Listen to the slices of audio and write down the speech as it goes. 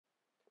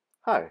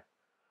Hi,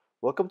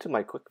 welcome to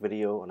my quick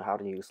video on how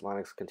to use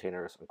Linux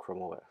containers on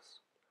Chrome OS.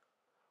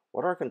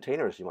 What are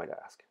containers, you might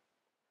ask?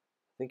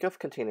 Think of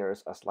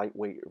containers as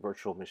lightweight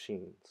virtual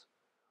machines.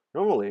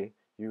 Normally,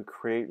 you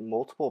create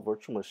multiple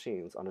virtual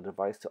machines on a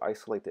device to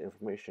isolate the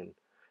information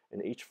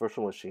in each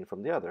virtual machine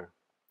from the other.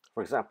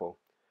 For example,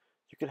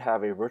 you could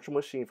have a virtual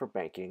machine for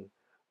banking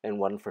and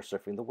one for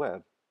surfing the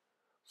web.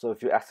 So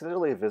if you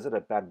accidentally visit a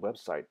bad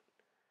website,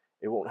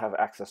 it won't have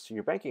access to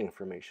your banking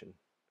information.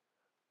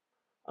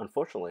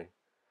 Unfortunately,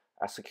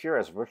 as secure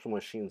as virtual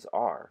machines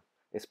are,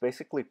 it's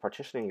basically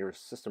partitioning your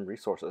system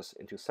resources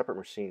into separate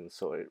machines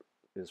so it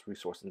is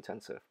resource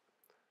intensive.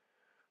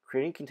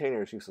 Creating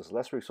containers uses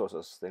less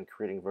resources than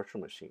creating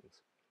virtual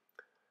machines,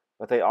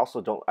 but they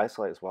also don't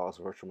isolate as well as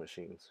virtual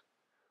machines.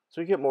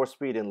 So you get more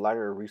speed and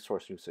lighter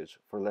resource usage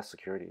for less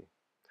security.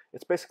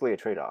 It's basically a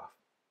trade-off.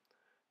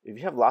 If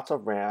you have lots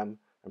of RAM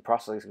and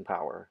processing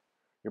power,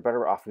 you're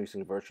better off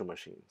using virtual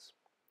machines.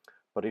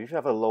 But if you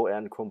have a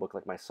low-end Chromebook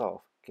like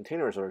myself,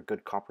 containers are a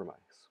good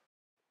compromise.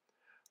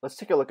 Let's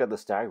take a look at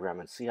this diagram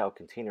and see how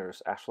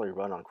containers actually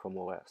run on Chrome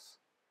OS.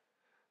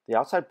 The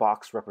outside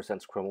box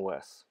represents Chrome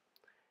OS.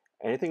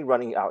 Anything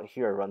running out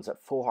here runs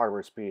at full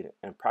hardware speed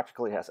and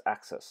practically has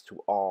access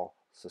to all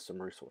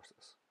system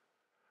resources.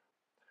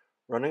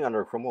 Running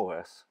under Chrome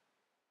OS,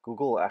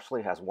 Google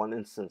actually has one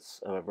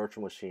instance of a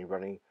virtual machine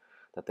running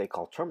that they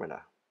call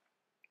Termina.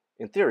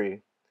 In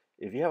theory,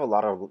 if you have a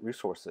lot of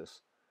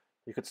resources,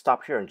 you could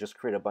stop here and just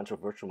create a bunch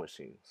of virtual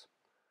machines.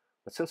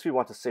 But since we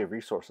want to save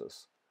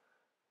resources,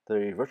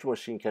 the virtual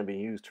machine can be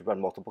used to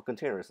run multiple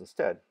containers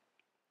instead.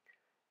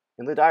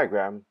 In the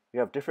diagram,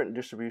 you have different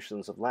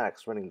distributions of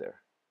Linux running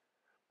there,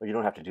 but you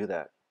don't have to do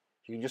that.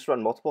 You can just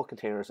run multiple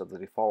containers of the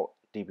default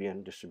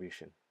Debian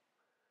distribution.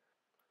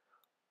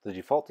 The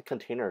default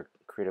container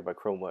created by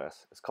Chrome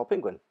OS is called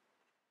Penguin.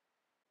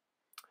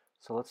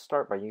 So let's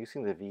start by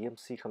using the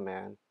vmc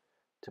command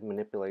to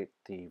manipulate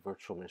the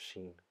virtual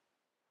machine.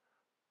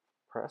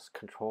 Press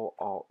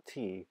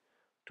Ctrl-Alt-T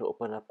to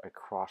open up a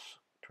cross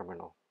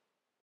terminal.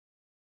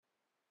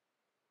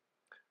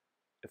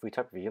 If we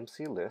type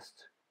vmc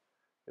list,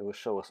 it will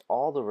show us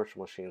all the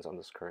virtual machines on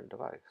this current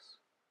device.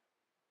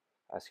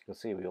 As you can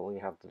see, we only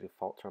have the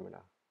default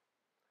Termina.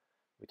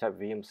 If we type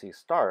vmc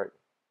start,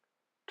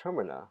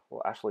 Termina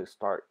will actually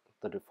start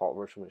the default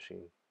virtual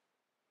machine.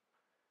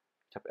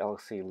 Type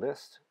lxc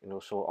list, and it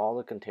will show all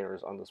the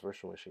containers on this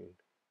virtual machine.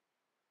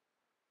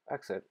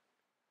 Exit,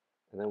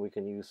 and then we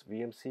can use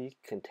vmc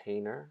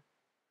container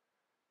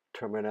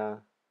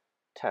Termina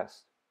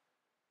test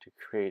to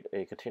create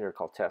a container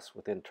called test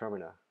within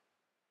Termina.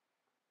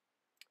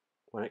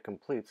 When it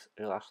completes,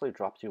 it'll actually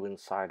drop you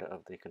inside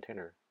of the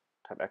container.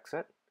 Type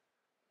exit,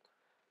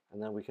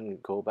 and then we can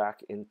go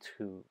back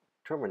into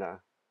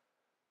Termina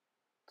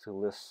to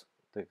list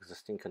the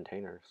existing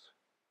containers.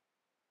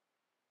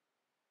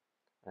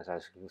 As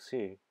you can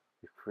see,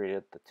 we've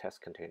created the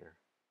test container.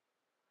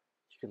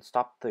 You can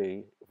stop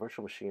the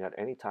virtual machine at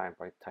any time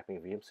by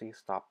typing vmc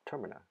stop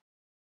termina.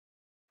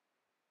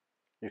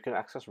 You can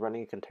access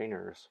running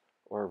containers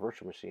or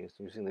virtual machines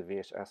using the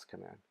vhs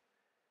command.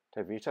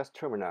 Type vhs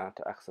termina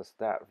to access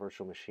that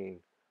virtual machine.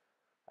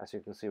 As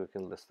you can see, we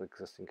can list the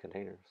existing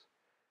containers.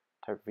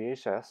 Type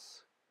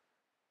vhs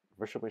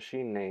virtual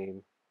machine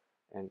name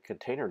and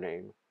container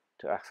name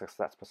to access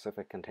that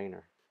specific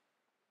container.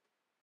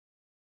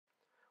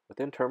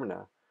 Within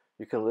Termina,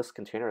 you can list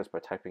containers by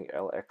typing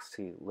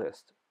lxc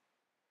list.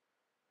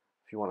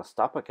 If you want to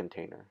stop a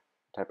container,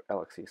 type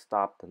lxc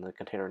stop, then the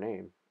container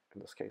name,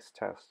 in this case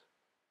test.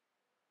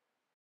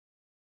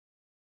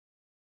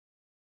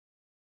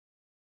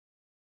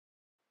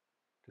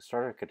 To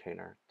start a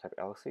container, type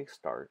lxc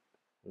start,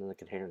 and then the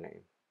container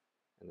name,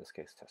 in this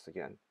case test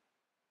again.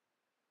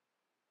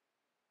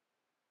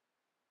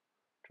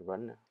 To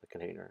run the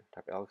container,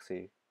 type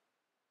lxc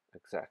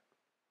exec,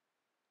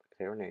 the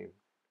container name,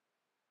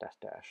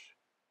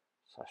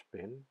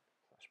 --bin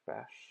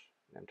 /bash,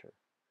 and enter.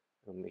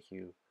 It will make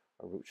you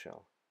a root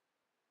shell.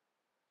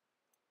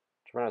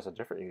 To run as a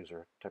different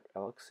user, type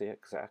lxc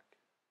exec,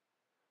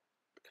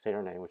 the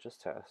container name, which is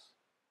test,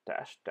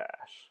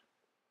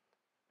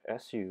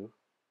 --su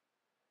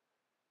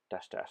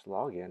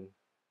 --login,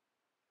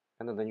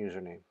 and then the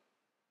username.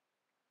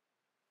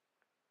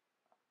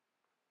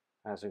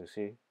 As you can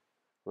see,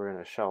 we're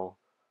in a shell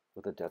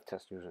with a dev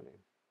test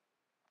username.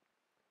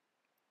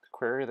 To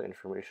query the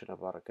information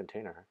about a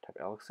container, type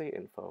lxc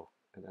info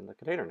and then the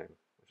container name,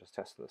 which is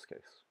test in this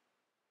case.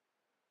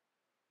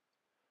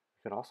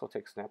 You can also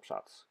take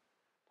snapshots.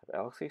 Type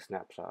lxc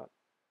snapshot,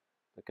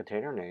 the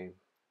container name,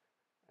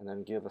 and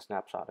then give a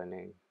snapshot a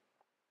name.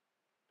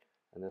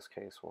 In this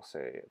case, we'll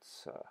say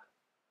it's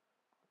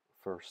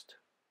first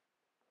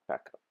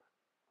backup.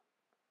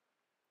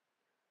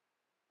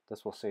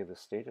 This will save the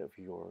state of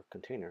your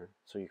container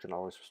so you can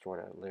always restore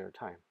it at a later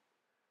time.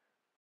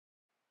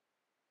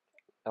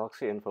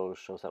 lxc info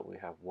shows that we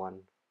have one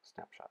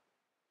snapshot.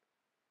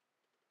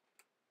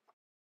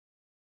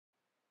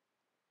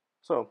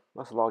 So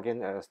let's log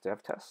in as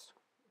dev test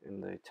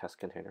in the test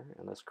container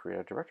and let's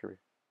create a directory.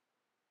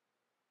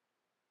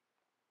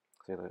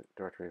 See the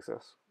directory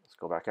exists. Let's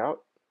go back out.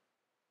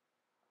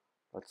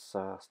 Let's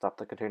stop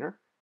the container.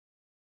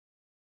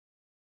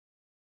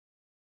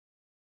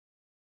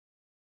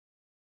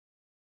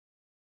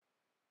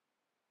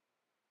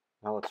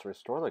 Now let's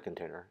restore the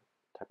container,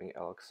 typing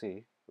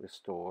lxc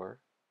restore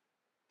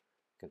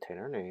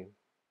container name,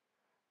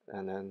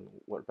 and then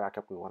what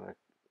backup we want to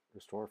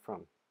restore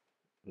from,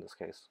 in this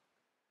case,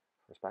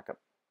 first backup.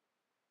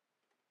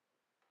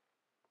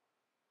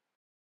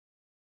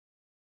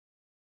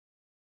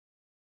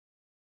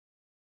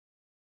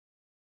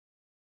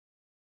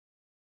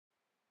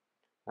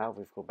 Now if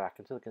we go back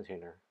into the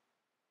container,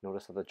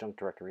 notice that the junk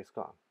directory is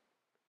gone.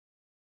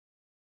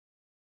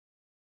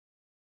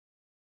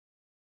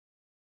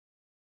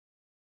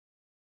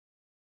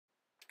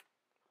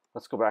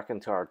 Let's go back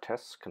into our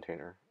test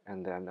container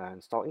and then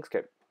install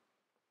Inkscape.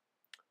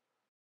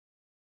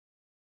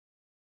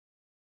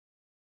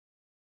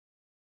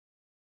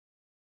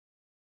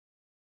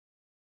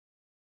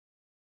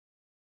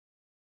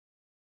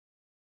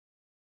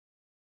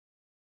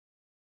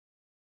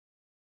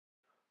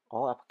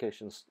 All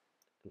applications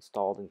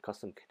installed in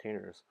custom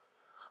containers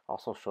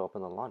also show up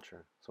in the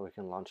launcher, so we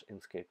can launch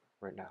Inkscape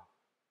right now.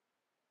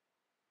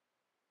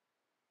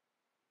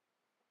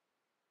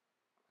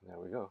 And there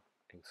we go,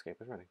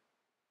 Inkscape is running.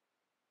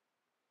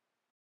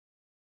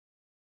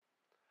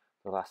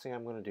 The last thing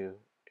I'm going to do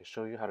is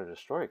show you how to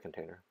destroy a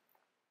container.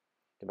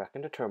 Get back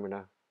into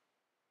Termina,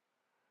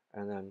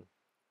 and then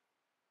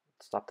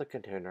stop the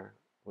container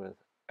with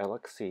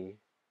lxc,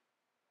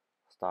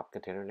 stop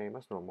container name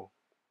as normal,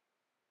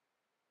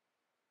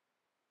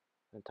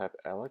 and type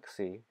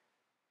lxc,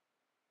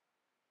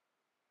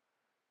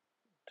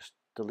 just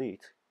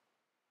delete,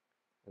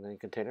 and then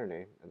container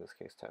name, in this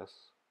case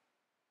test.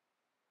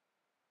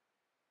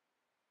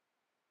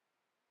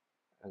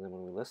 And then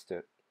when we list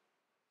it,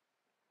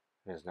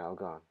 it is now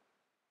gone.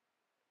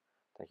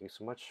 Thank you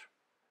so much,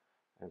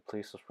 and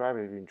please subscribe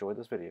if you enjoyed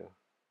this video.